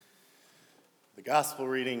The gospel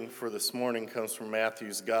reading for this morning comes from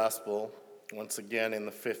Matthew's gospel, once again in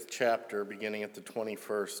the 5th chapter, beginning at the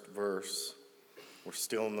 21st verse. We're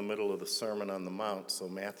still in the middle of the Sermon on the Mount, so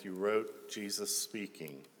Matthew wrote, Jesus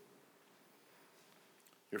speaking.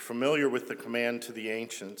 You're familiar with the command to the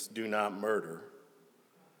ancients, do not murder.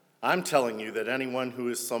 I'm telling you that anyone who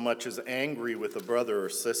is so much as angry with a brother or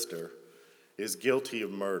sister is guilty of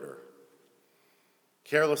murder.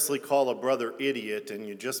 Carelessly call a brother idiot and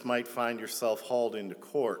you just might find yourself hauled into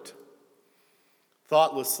court.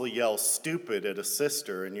 Thoughtlessly yell stupid at a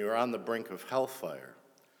sister and you're on the brink of hellfire.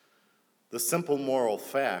 The simple moral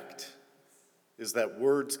fact is that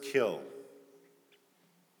words kill.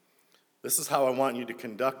 This is how I want you to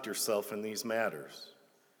conduct yourself in these matters.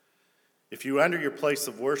 If you enter your place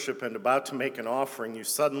of worship and about to make an offering, you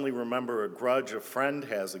suddenly remember a grudge a friend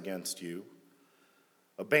has against you,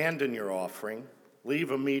 abandon your offering,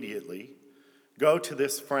 leave immediately, go to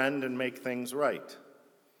this friend and make things right.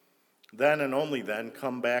 Then and only then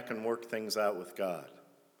come back and work things out with God.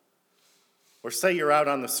 Or say you're out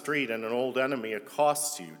on the street and an old enemy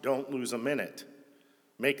accosts you. Don't lose a minute.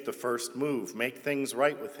 Make the first move. Make things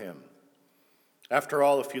right with him. After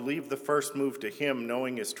all, if you leave the first move to him,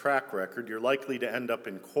 knowing his track record, you're likely to end up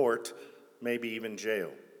in court, maybe even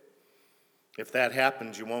jail. If that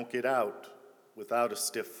happens, you won't get out without a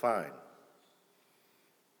stiff fine.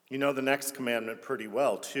 You know the next commandment pretty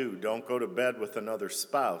well, too. Don't go to bed with another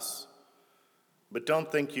spouse. But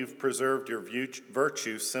don't think you've preserved your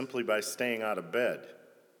virtue simply by staying out of bed.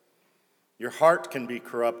 Your heart can be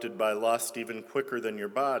corrupted by lust even quicker than your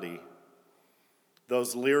body.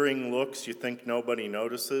 Those leering looks you think nobody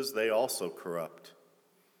notices, they also corrupt.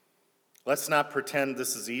 Let's not pretend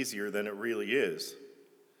this is easier than it really is.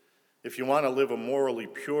 If you want to live a morally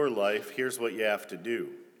pure life, here's what you have to do.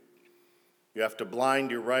 You have to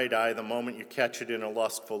blind your right eye the moment you catch it in a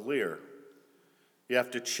lustful leer. You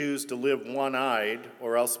have to choose to live one-eyed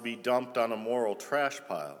or else be dumped on a moral trash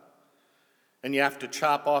pile. And you have to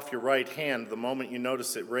chop off your right hand the moment you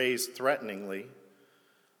notice it raised threateningly.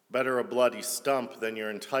 Better a bloody stump than your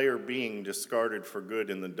entire being discarded for good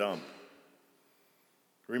in the dump.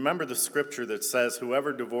 Remember the scripture that says,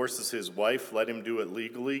 whoever divorces his wife, let him do it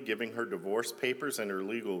legally, giving her divorce papers and her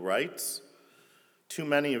legal rights? Too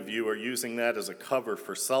many of you are using that as a cover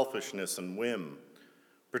for selfishness and whim,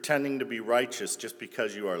 pretending to be righteous just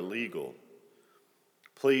because you are legal.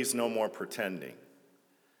 Please, no more pretending.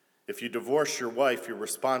 If you divorce your wife, you're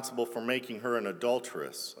responsible for making her an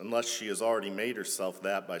adulteress, unless she has already made herself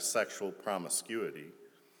that by sexual promiscuity.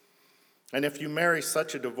 And if you marry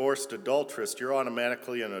such a divorced adulteress, you're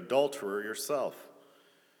automatically an adulterer yourself.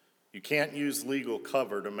 You can't use legal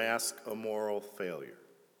cover to mask a moral failure.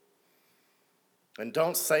 And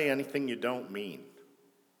don't say anything you don't mean.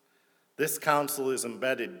 This counsel is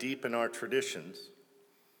embedded deep in our traditions.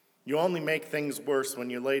 You only make things worse when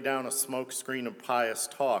you lay down a smokescreen of pious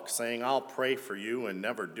talk, saying, I'll pray for you, and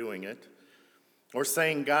never doing it, or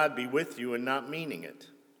saying, God be with you, and not meaning it.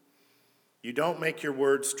 You don't make your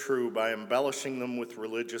words true by embellishing them with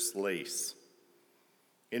religious lace.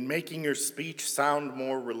 In making your speech sound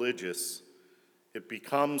more religious, it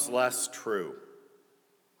becomes less true.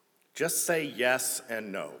 Just say yes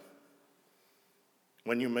and no.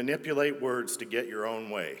 When you manipulate words to get your own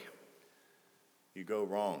way, you go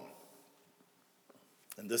wrong.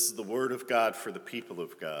 And this is the word of God for the people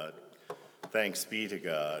of God. Thanks be to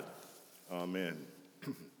God. Amen.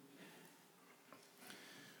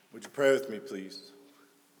 Would you pray with me, please?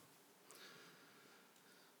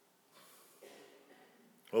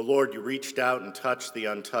 Oh Lord, you reached out and touched the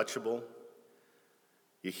untouchable.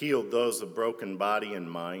 You healed those of broken body and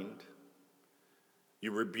mind.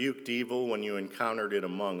 You rebuked evil when you encountered it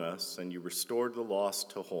among us, and you restored the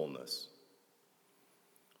lost to wholeness.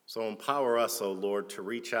 So empower us, O Lord, to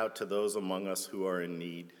reach out to those among us who are in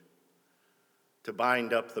need, to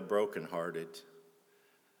bind up the brokenhearted,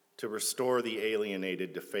 to restore the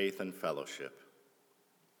alienated to faith and fellowship.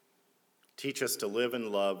 Teach us to live and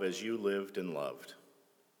love as you lived and loved.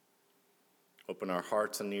 Open our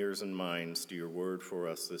hearts and ears and minds to your word for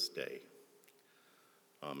us this day.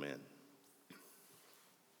 Amen.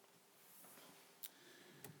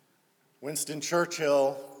 Winston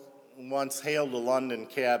Churchill once hailed a London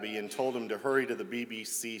cabbie and told him to hurry to the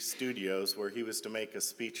BBC studios where he was to make a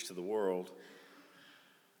speech to the world.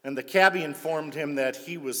 And the cabbie informed him that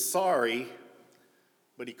he was sorry,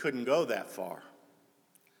 but he couldn't go that far.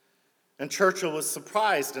 And Churchill was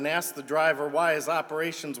surprised and asked the driver why his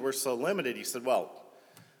operations were so limited. He said, well,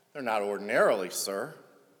 they're not ordinarily, sir.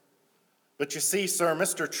 But you see, sir,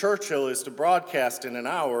 Mr. Churchill is to broadcast in an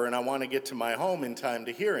hour, and I want to get to my home in time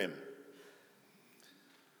to hear him.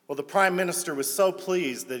 Well, the Prime Minister was so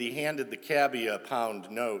pleased that he handed the cabbie a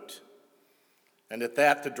pound note. And at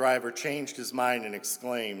that, the driver changed his mind and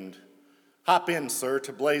exclaimed, "Hop in, sir,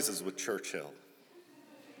 to blazes with Churchill."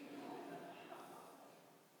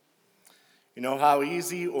 You know how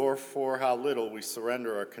easy or for how little we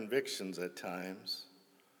surrender our convictions at times.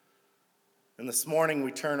 And this morning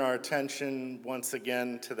we turn our attention once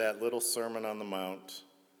again to that little Sermon on the Mount,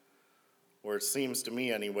 where it seems to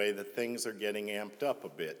me anyway that things are getting amped up a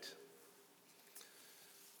bit.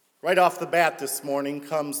 Right off the bat this morning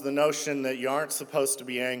comes the notion that you aren't supposed to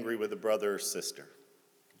be angry with a brother or sister.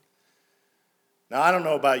 Now, I don't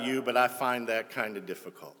know about you, but I find that kind of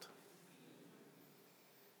difficult.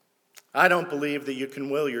 I don't believe that you can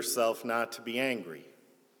will yourself not to be angry.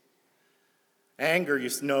 Anger, you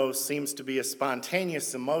know, seems to be a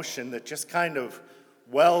spontaneous emotion that just kind of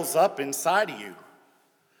wells up inside of you.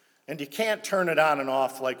 And you can't turn it on and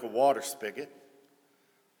off like a water spigot.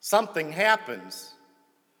 Something happens.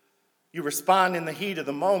 You respond in the heat of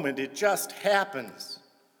the moment. It just happens.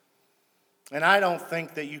 And I don't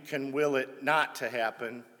think that you can will it not to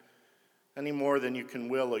happen any more than you can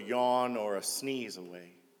will a yawn or a sneeze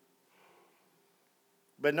away.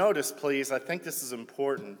 But notice, please, I think this is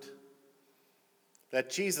important, that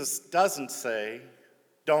Jesus doesn't say,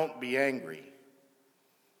 "Don't be angry."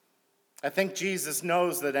 I think Jesus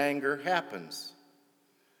knows that anger happens.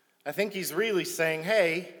 I think he's really saying,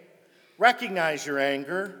 hey, recognize your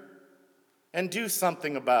anger and do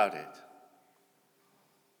something about it.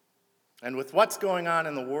 And with what's going on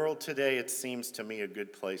in the world today, it seems to me a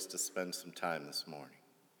good place to spend some time this morning.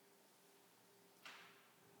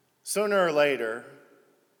 Sooner or later,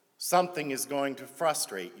 something is going to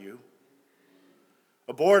frustrate you.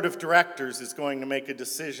 A board of directors is going to make a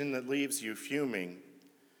decision that leaves you fuming.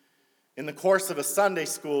 In the course of a Sunday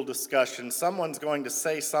school discussion, someone's going to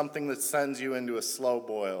say something that sends you into a slow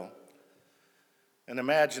boil. And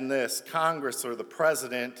imagine this, Congress or the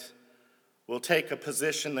president will take a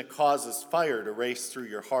position that causes fire to race through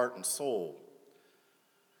your heart and soul.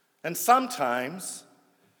 And sometimes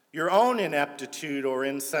your own ineptitude or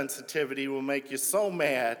insensitivity will make you so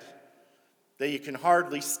mad that you can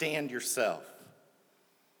hardly stand yourself.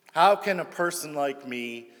 How can a person like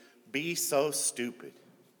me be so stupid?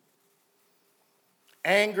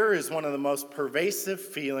 Anger is one of the most pervasive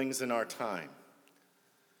feelings in our time.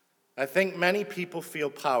 I think many people feel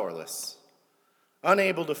powerless,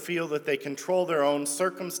 unable to feel that they control their own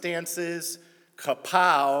circumstances.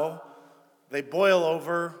 Kapow, they boil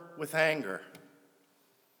over with anger.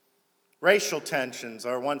 Racial tensions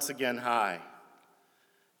are once again high.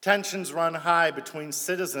 Tensions run high between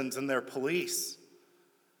citizens and their police.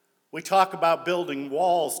 We talk about building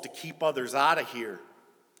walls to keep others out of here.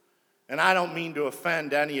 And I don't mean to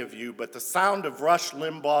offend any of you, but the sound of Rush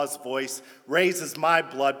Limbaugh's voice raises my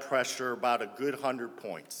blood pressure about a good 100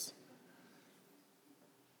 points.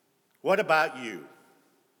 What about you?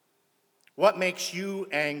 What makes you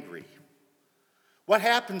angry? What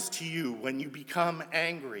happens to you when you become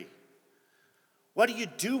angry? What do you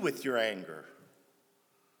do with your anger?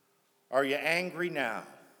 Are you angry now?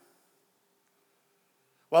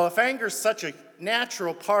 Well, if anger is such a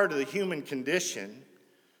natural part of the human condition,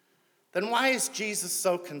 then why is Jesus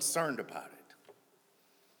so concerned about it?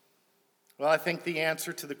 Well, I think the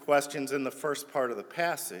answer to the question's in the first part of the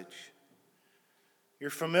passage. You're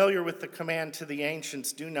familiar with the command to the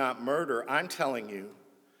ancients, do not murder. I'm telling you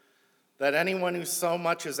that anyone who so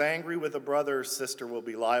much as angry with a brother or sister will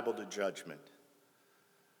be liable to judgment.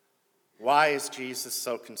 Why is Jesus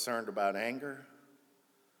so concerned about anger?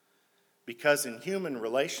 Because in human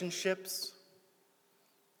relationships,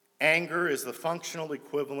 anger is the functional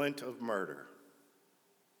equivalent of murder.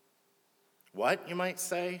 What, you might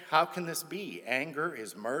say? How can this be? Anger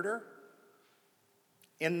is murder?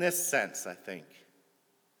 In this sense, I think.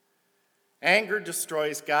 Anger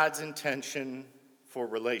destroys God's intention for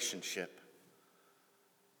relationship.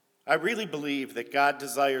 I really believe that God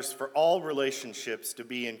desires for all relationships to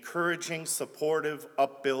be encouraging, supportive,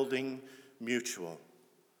 upbuilding, mutual.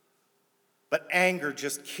 But anger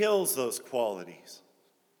just kills those qualities.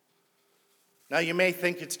 Now, you may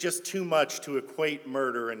think it's just too much to equate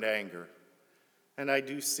murder and anger, and I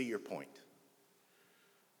do see your point.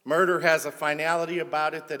 Murder has a finality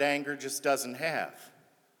about it that anger just doesn't have.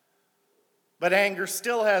 But anger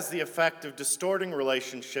still has the effect of distorting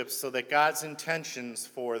relationships so that God's intentions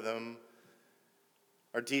for them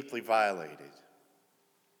are deeply violated.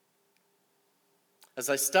 As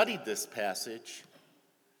I studied this passage,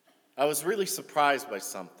 I was really surprised by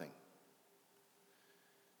something.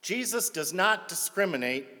 Jesus does not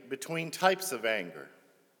discriminate between types of anger.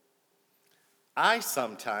 I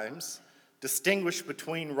sometimes distinguish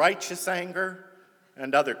between righteous anger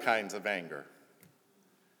and other kinds of anger.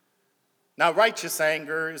 Now, righteous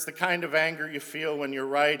anger is the kind of anger you feel when you're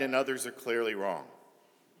right and others are clearly wrong.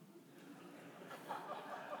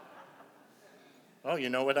 Oh, you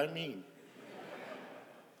know what I mean.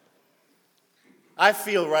 I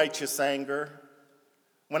feel righteous anger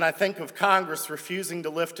when I think of Congress refusing to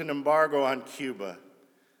lift an embargo on Cuba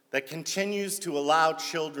that continues to allow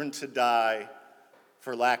children to die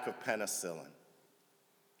for lack of penicillin.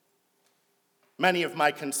 Many of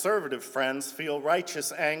my conservative friends feel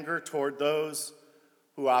righteous anger toward those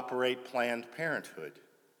who operate Planned Parenthood.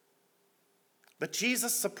 But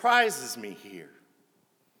Jesus surprises me here.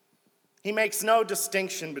 He makes no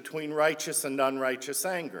distinction between righteous and unrighteous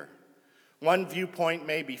anger. One viewpoint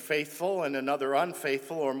may be faithful and another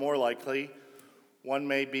unfaithful, or more likely, one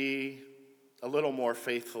may be a little more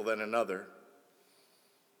faithful than another.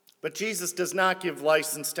 But Jesus does not give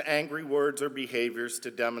license to angry words or behaviors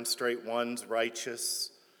to demonstrate one's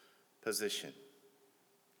righteous position.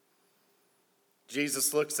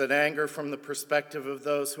 Jesus looks at anger from the perspective of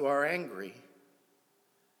those who are angry.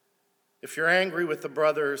 If you're angry with a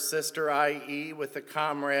brother or sister, i.e., with a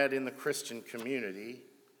comrade in the Christian community,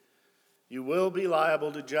 you will be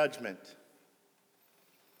liable to judgment.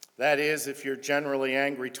 That is, if you're generally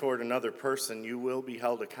angry toward another person, you will be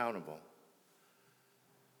held accountable.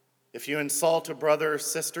 If you insult a brother or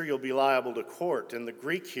sister, you'll be liable to court, and the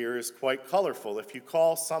Greek here is quite colorful. If you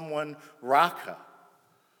call someone Racha,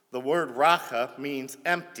 the word Racha means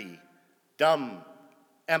empty, dumb,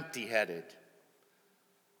 empty-headed.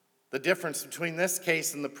 The difference between this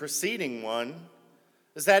case and the preceding one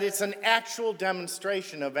is that it's an actual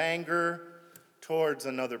demonstration of anger towards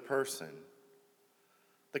another person.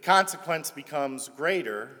 The consequence becomes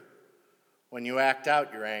greater when you act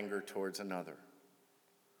out your anger towards another.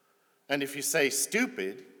 And if you say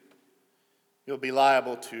stupid, you'll be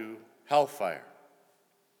liable to hellfire.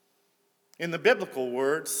 In the biblical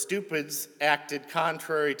words, stupids acted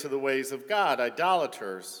contrary to the ways of God,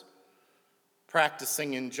 idolaters,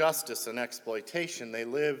 practicing injustice and exploitation. They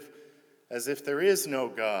live as if there is no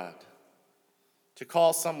God. To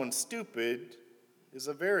call someone stupid is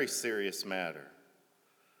a very serious matter.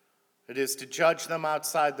 It is to judge them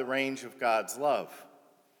outside the range of God's love.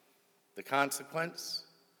 The consequence?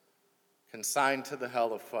 Consigned to the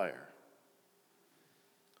hell of fire.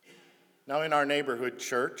 Now, in our neighborhood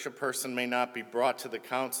church, a person may not be brought to the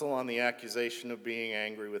council on the accusation of being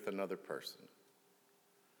angry with another person.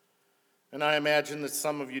 And I imagine that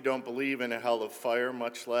some of you don't believe in a hell of fire,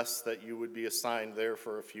 much less that you would be assigned there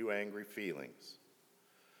for a few angry feelings.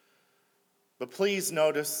 But please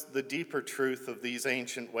notice the deeper truth of these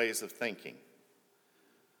ancient ways of thinking.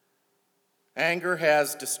 Anger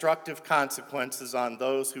has destructive consequences on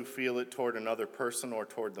those who feel it toward another person or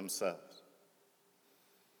toward themselves.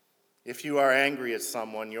 If you are angry at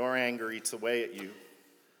someone, your anger eats away at you.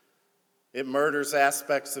 It murders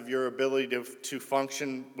aspects of your ability to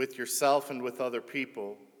function with yourself and with other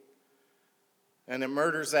people. And it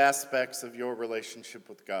murders aspects of your relationship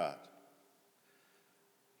with God.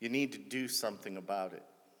 You need to do something about it.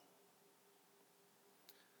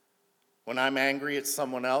 When I'm angry at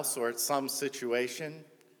someone else or at some situation,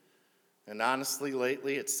 and honestly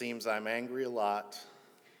lately it seems I'm angry a lot,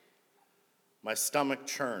 my stomach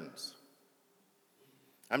churns.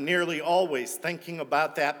 I'm nearly always thinking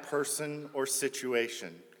about that person or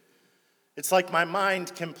situation. It's like my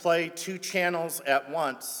mind can play two channels at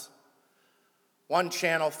once. One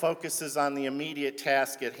channel focuses on the immediate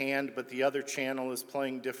task at hand, but the other channel is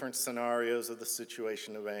playing different scenarios of the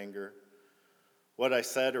situation of anger. What I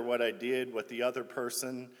said or what I did, what the other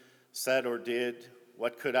person said or did,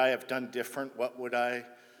 what could I have done different, what would I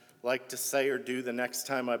like to say or do the next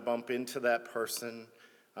time I bump into that person.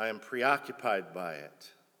 I am preoccupied by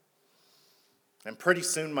it. And pretty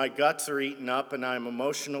soon my guts are eaten up and I'm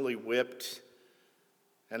emotionally whipped,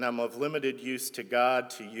 and I'm of limited use to God,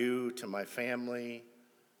 to you, to my family,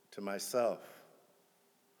 to myself.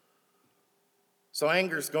 So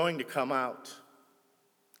anger's going to come out.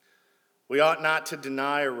 We ought not to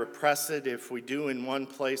deny or repress it. If we do in one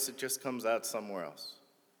place, it just comes out somewhere else.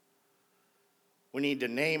 We need to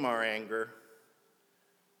name our anger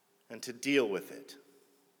and to deal with it.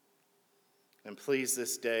 And please,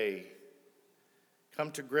 this day,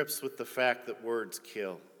 come to grips with the fact that words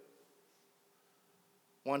kill.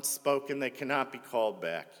 Once spoken, they cannot be called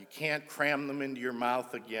back. You can't cram them into your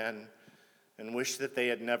mouth again and wish that they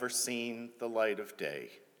had never seen the light of day.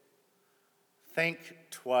 Think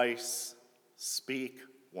twice, speak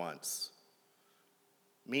once.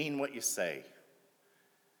 Mean what you say,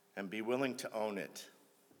 and be willing to own it.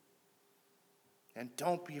 And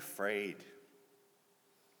don't be afraid.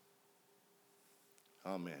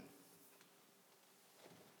 Amen.